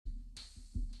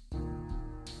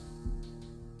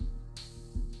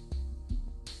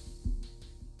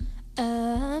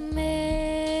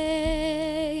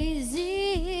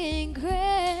Amazing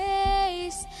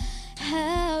grace,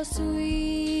 how sweet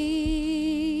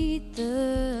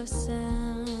the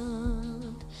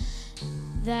sound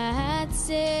that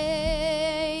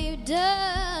saved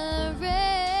a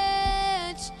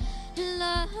wretch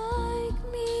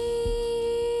like me.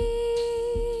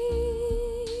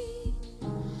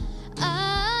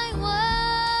 I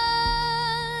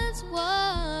once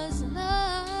was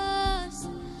lost,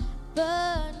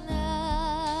 but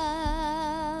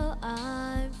now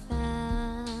I'm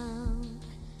found.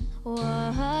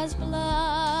 Was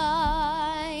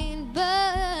blind,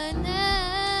 but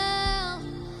now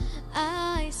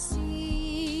I see.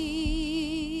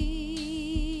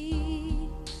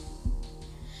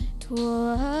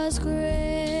 'Twas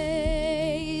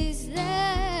grace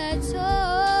that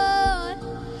taught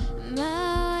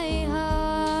my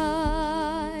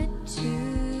heart to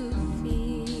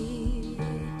fear,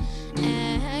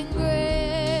 and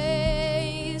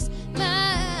grace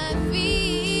my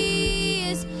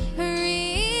fears relieved.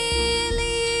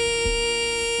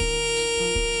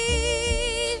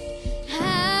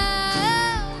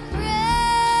 How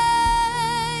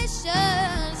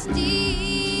precious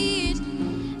did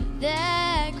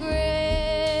that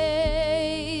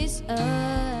grace appear,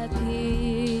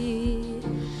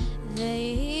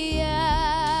 the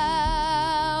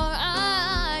hour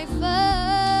I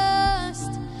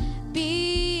first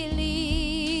believed.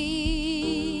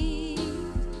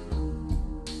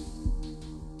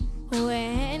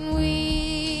 When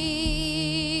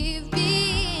we've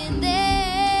been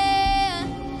there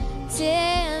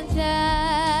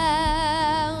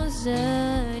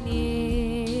 10,000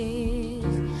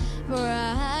 years,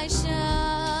 bright shining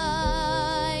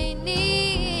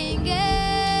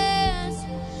as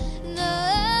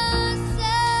the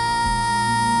sun,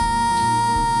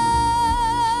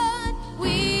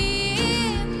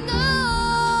 with no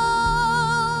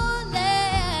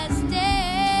less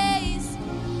days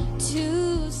to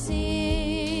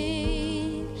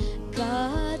sing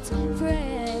God's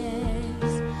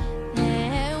praise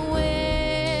than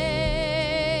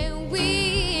when we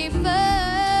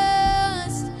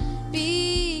first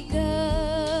begun.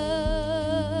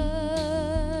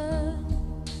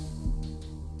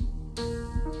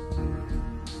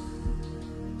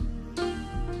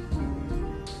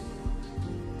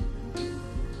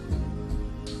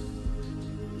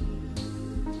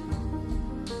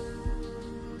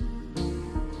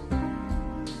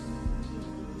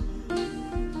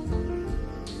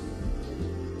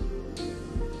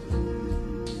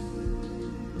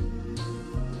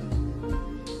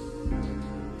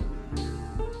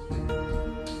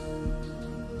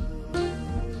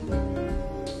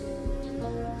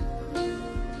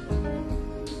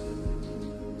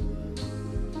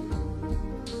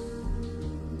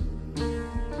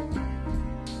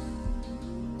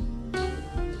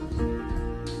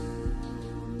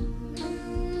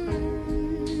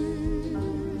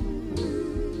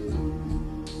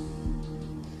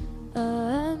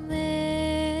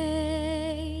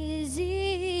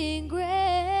 Amazing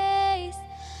grace,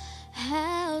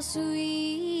 how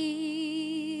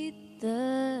sweet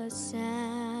the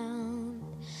sound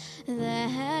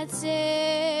that saved